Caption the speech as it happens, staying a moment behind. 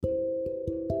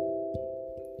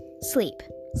Sleep.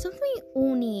 Something we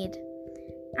all need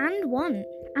and want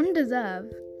and deserve.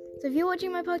 So if you're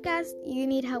watching my podcast, you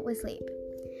need help with sleep.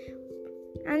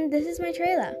 And this is my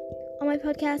trailer. On my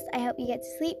podcast, I help you get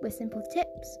to sleep with simple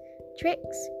tips,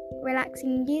 tricks,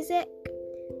 relaxing music,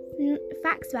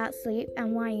 facts about sleep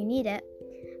and why you need it,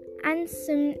 and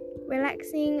some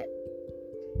relaxing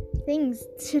things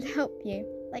to help you,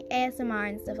 like ASMR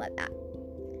and stuff like that.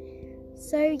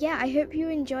 So yeah, I hope you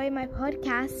enjoy my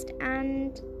podcast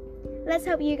and let's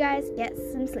help you guys get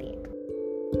some sleep.